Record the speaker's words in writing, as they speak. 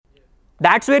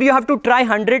That's where you have to try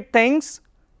 100 things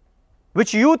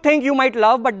which you think you might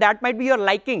love, but that might be your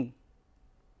liking.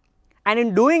 And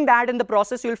in doing that, in the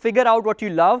process, you'll figure out what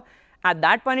you love. At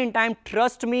that point in time,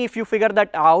 trust me, if you figure that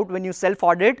out when you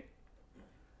self-audit,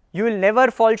 you will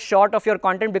never fall short of your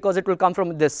content because it will come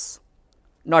from this,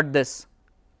 not this.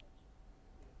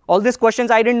 All these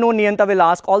questions I didn't know Niyanta will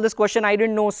ask. All this question I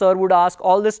didn't know sir would ask.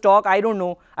 All this talk I don't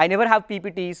know. I never have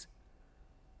PPTs.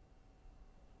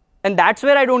 And that's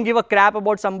where I don't give a crap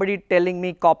about somebody telling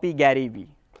me copy Gary Vee.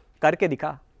 Karke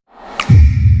dikha.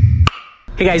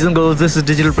 Hey guys and girls, this is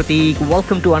Digital Pratik.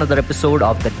 Welcome to another episode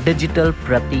of the Digital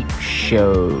Pratik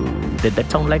Show. Did that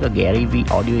sound like a Gary Vee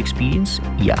audio experience?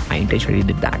 Yeah, I intentionally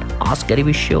did that. Ask Gary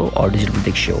Vee Show or Digital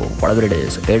Pratik Show, whatever it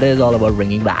is all about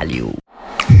bringing value.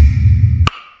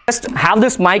 Just have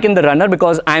this mic in the runner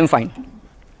because I'm fine.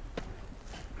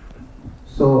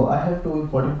 So I have two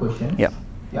important questions. Yeah.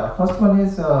 First one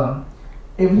is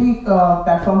every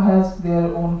platform has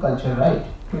their own culture, right?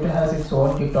 Twitter has its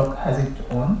own, TikTok has its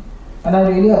own. And I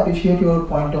really appreciate your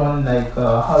point on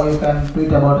how you can tweet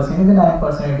about the same. Even I am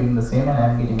personally doing the same and I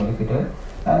am getting benefited.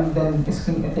 And then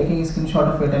taking a screenshot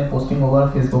of it and posting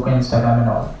over Facebook and Instagram and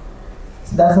all.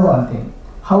 So that's the one thing.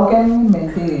 How can we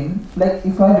maintain,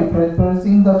 if I am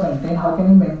reproducing the content, how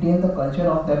can we maintain the culture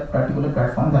of that particular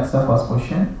platform? That's the first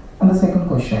question. And the second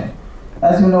question,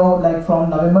 as you know,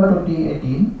 from November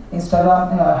 2018,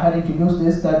 Instagram had introduced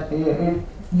this that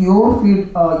your feed,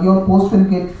 your post will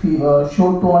get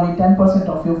showed to only 10%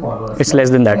 of your followers. It's less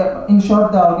than that. In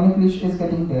short, the organic reach is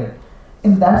getting dead.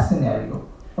 In that scenario,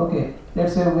 okay,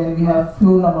 let's say when we have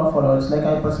few number of followers,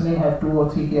 I personally have 2 or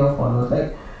 3K of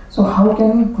followers, so how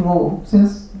can you grow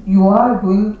since you are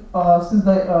doing since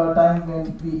the time when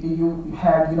you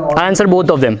had I'll answer both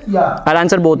of them. Yeah. I'll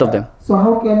answer both of them. So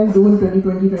how can you do in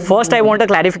 2020? First, I want a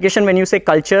clarification. When you say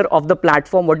culture of the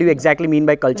platform, what do you exactly mean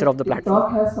by culture of the platform?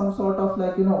 TikTok has some sort of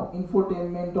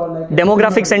infotainment or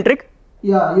demographic centric?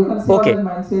 Yeah, you can see okay. The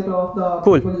mindset of the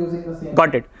cool. people using the same.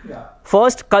 Got it. Yeah.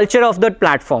 First, culture of the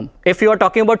platform. If you are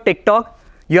talking about TikTok,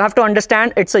 you have to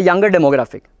understand it's a younger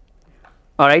demographic.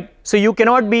 All right. So you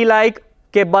cannot be like,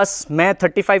 कि बस मैं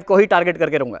 35 को ही target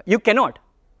करके रहूँगा. You cannot.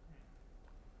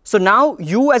 So now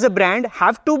you as a brand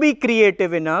have to be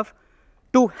creative enough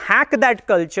to hack that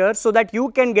culture so that you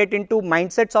can get into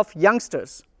mindsets of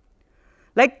youngsters.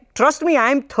 Trust me,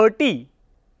 I am 30.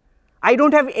 I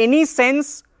don't have any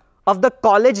sense of the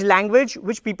college language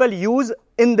which people use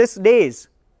in these days.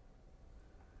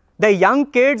 The young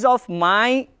kids of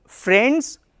my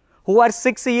friends who are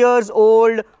 6 years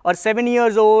old or 7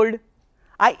 years old,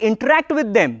 I interact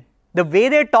with them. The way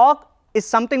they talk is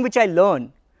something which I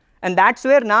learn. And that's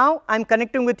where now I'm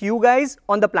connecting with you guys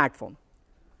on the platform.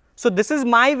 So this is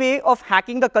my way of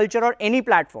hacking the culture or any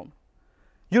platform.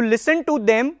 You listen to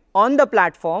them on the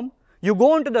platform. You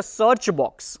go into the search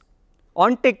box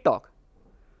on TikTok.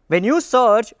 When you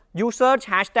search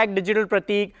hashtag digital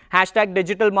pratik, hashtag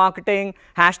digital marketing,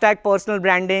 hashtag personal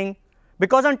branding.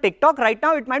 Because on TikTok right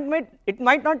now, it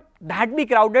might not that be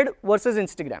crowded versus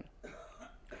Instagram.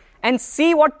 And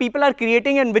see what people are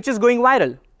creating and which is going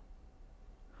viral.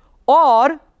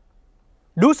 Or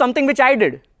do something which I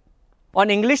did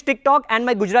on English TikTok and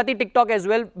my Gujarati TikTok as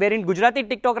well, wherein Gujarati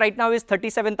TikTok right now is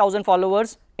 37,000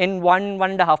 followers in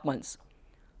 1.5 months.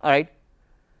 All right.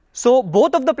 So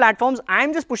both of the platforms, I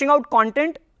am just pushing out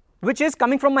content which is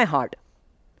coming from my heart,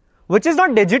 which is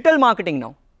not digital marketing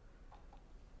now.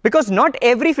 Because not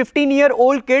every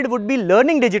 15-year-old kid would be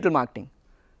learning digital marketing.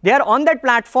 They are on that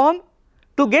platform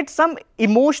to get some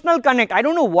emotional connect. I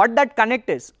don't know what that connect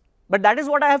is, but that is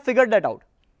what I have figured that out.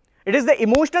 It is the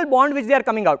emotional bond which they are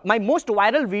coming out. My most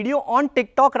viral video on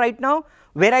TikTok right now,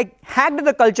 where I hacked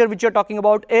the culture which you're talking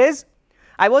about is,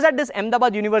 I was at this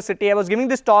Ahmedabad University. I was giving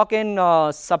this talk in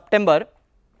September.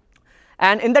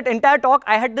 And in that entire talk,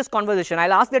 I had this conversation.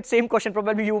 I'll ask that same question.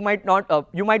 Probably you might not,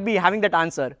 you might be having that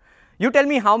answer. You tell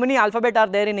me how many alphabet are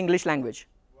there in English language?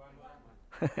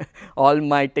 All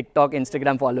my TikTok,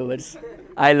 Instagram followers.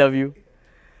 I love you.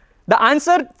 The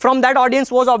answer from that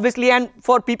audience was obviously, and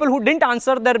for people who didn't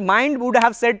answer, their mind would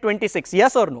have said 26.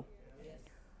 Yes or no?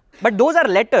 But those are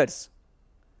letters.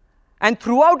 And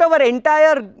throughout our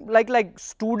entire, like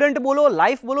student bolo,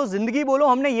 life bolo, zindagi bolo,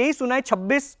 हमने यही सुना है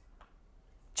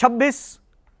 26.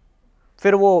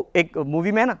 फिर वो एक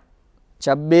movie में ना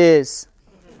 26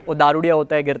 वो दारूडिया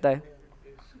होता है गिरता है.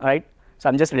 Alright? So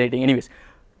I'm just relating. Anyways,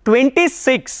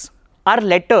 26 are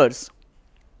letters.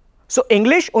 So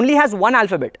English only has one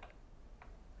alphabet.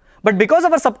 But because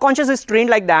our subconscious is trained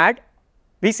like that,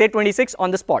 we say 26 on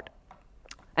the spot.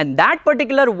 And that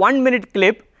particular 1-minute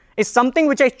clip is something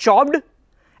which I chopped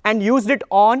and used it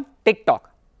on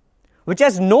TikTok, which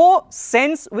has no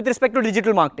sense with respect to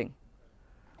digital marketing.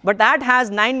 But that has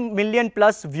 9 million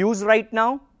plus views right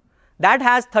now. That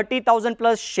has 30,000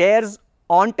 plus shares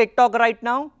on TikTok right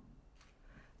now.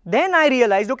 Then I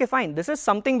realized, okay, fine, this is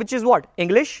something which is what?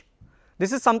 English.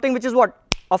 This is something which is what?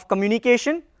 Of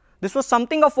communication. This was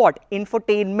something of what?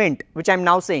 Infotainment, which I'm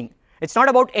now saying. It's not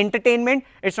about entertainment.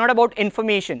 It's not about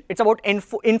information. It's about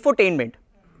infotainment.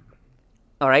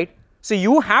 All right. So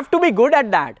you have to be good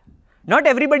at that. Not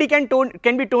everybody can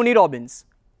be Tony Robbins.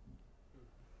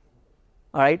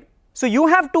 All right. So you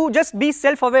have to just be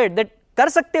self-aware that kar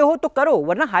sakte ho to karo,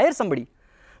 warna hire somebody.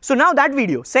 So now that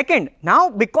video. Second, now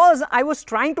because I was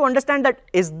trying to understand that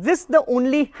is this the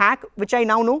only hack which I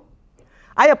now know?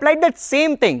 I applied that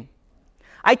same thing.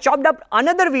 I chopped up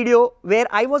another video where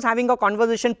I was having a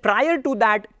conversation prior to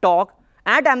that talk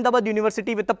at Ahmedabad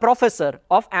University with a professor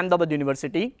of Ahmedabad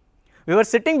University. We were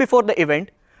sitting before the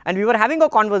event and we were having a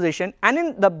conversation, and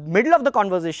in the middle of the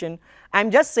conversation, I'm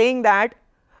just saying that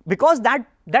because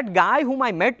that guy whom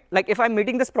I met, like if I'm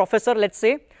meeting this professor, let's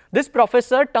say, this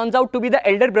professor turns out to be the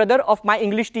elder brother of my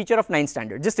English teacher of 9th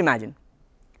standard. Just imagine.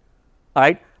 All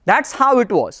right. That's how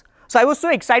it was. So I was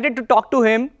so excited to talk to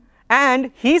him,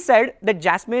 and he said that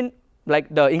Jasmine,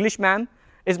 like the English ma'am,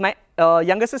 is my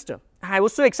younger sister. And I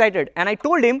was so excited, and I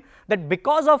told him that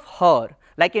because of her,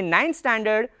 like in 9th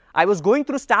standard, I was going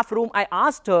through staff room, I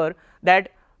asked her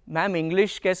that, ma'am,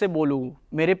 English कैसे बोलूँ?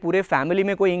 मेरे पूरे family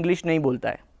में कोई English नहीं बोलता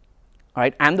है. All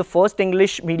right, I'm the first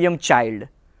English medium child.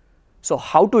 So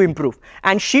how to improve?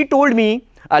 And she told me,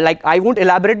 like I won't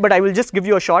elaborate, but I will just give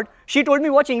you a short. She told me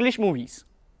watch English movies.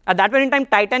 At that point in time,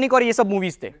 Titanic और ये सब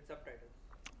movies थे.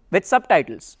 With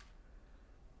subtitles.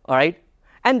 All right.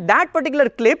 And that particular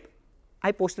clip,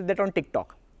 I posted that on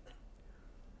TikTok.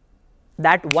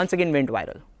 That once again went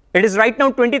viral. It is right now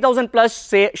 20,000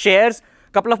 plus shares,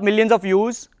 couple of millions of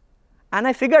views. And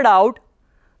I figured out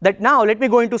that now let me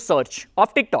go into search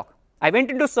of TikTok. I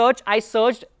went into search, I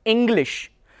searched English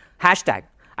hashtag.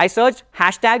 I searched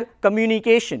hashtag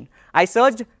communication. I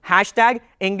searched hashtag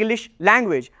English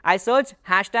language. I searched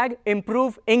hashtag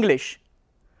improve English.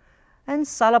 And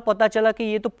साला पता चला कि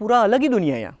ये तो पूरा अलग ही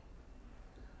दुनिया है.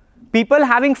 People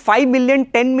having 5 million,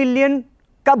 10 million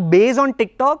का base on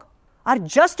TikTok are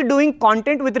just doing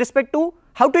content with respect to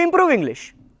how to improve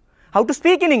English, how to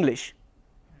speak in English.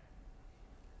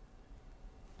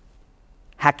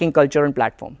 Hacking culture and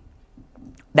platform.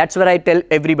 That's where I tell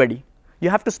everybody,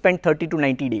 you have to spend 30 to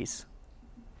 90 days.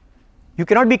 You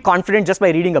cannot be confident just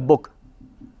by reading a book.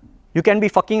 You can be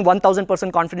fucking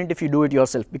 1000% confident if you do it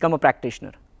yourself, become a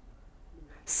practitioner.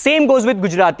 Same goes with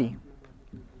Gujarati.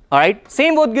 All right,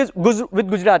 same goes with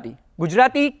Gujarati.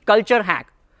 Gujarati culture hack.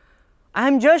 I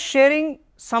am just sharing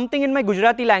something in my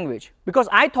Gujarati language because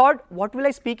I thought, what will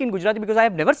I speak in Gujarati? Because I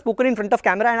have never spoken in front of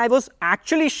camera, and I was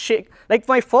actually like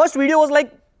my first video was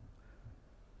like,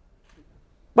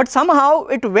 but somehow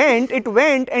it went,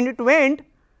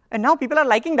 and now people are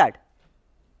liking that.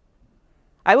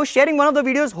 I was sharing one of the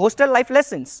videos, hostel life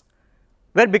lessons,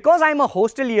 where because I am a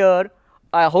hostelier,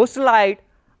 a hostelite,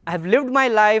 I have lived my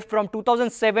life from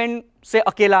 2007 से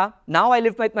अकेला. Now I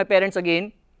live with my parents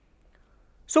again.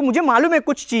 So मुझे मालूम है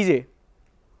कुछ चीजें.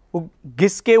 वो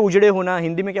घिस के उजड़े होना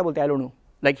हिंदी में क्या बोलते हैं? I don't know.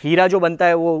 Like हीरा जो बनता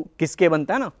है वो घिस के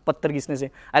बनता है ना, पत्थर घिसने से.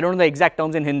 I don't know the exact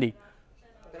terms in Hindi.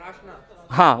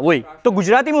 हाँ वही. तो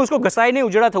गुजराती में उसको घसाई नहीं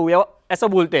उजड़ा था हुआ ऐसा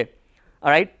बोलते हैं.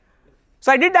 All right.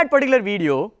 So I did that particular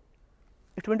video.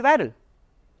 It went viral.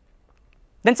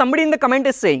 Then somebody in the comment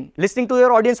is saying, listening to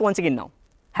your audience once again now,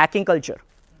 hacking culture.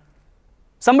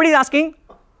 Somebody is asking,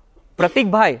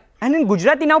 Pratik Bhai. And in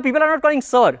Gujarati now, people are not calling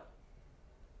sir.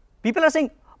 People are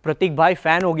saying, Pratik Bhai,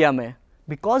 fan ho gaya main.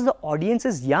 Because the audience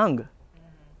is young.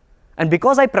 And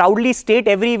because I proudly state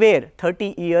everywhere,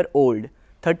 30-year-old.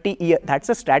 30 year, that's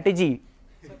a strategy.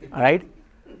 All right?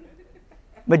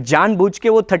 But जानबूझ के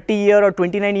वो 30 year or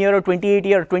 29 year or 28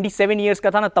 year or 27 years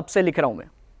का था ना तब से लिख रहा हूँ मैं.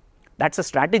 That's a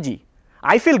strategy.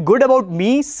 I feel good about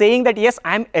me saying that yes,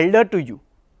 I am elder to you.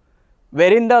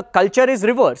 Wherein the culture is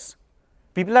reverse.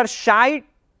 People are shy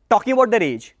talking about their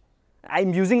age.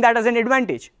 I'm using that as an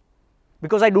advantage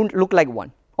because I don't look like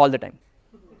one all the time.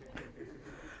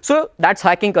 So that's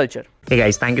hacking culture. Hey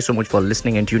guys, thank you so much for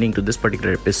listening and tuning to this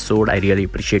particular episode. I really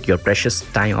appreciate your precious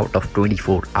time out of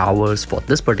 24 hours for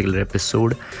this particular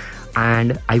episode.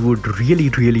 And I would really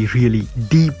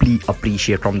deeply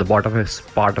appreciate from the bottomest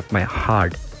part of my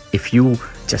heart if you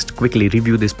just quickly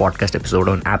review this podcast episode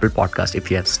on Apple Podcast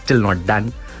if you have still not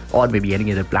done, or maybe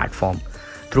any other platform.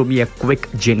 Throw me a quick,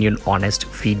 genuine, honest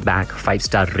feedback,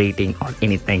 5-star rating or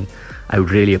anything. I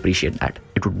would really appreciate that.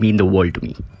 It would mean the world to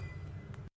me.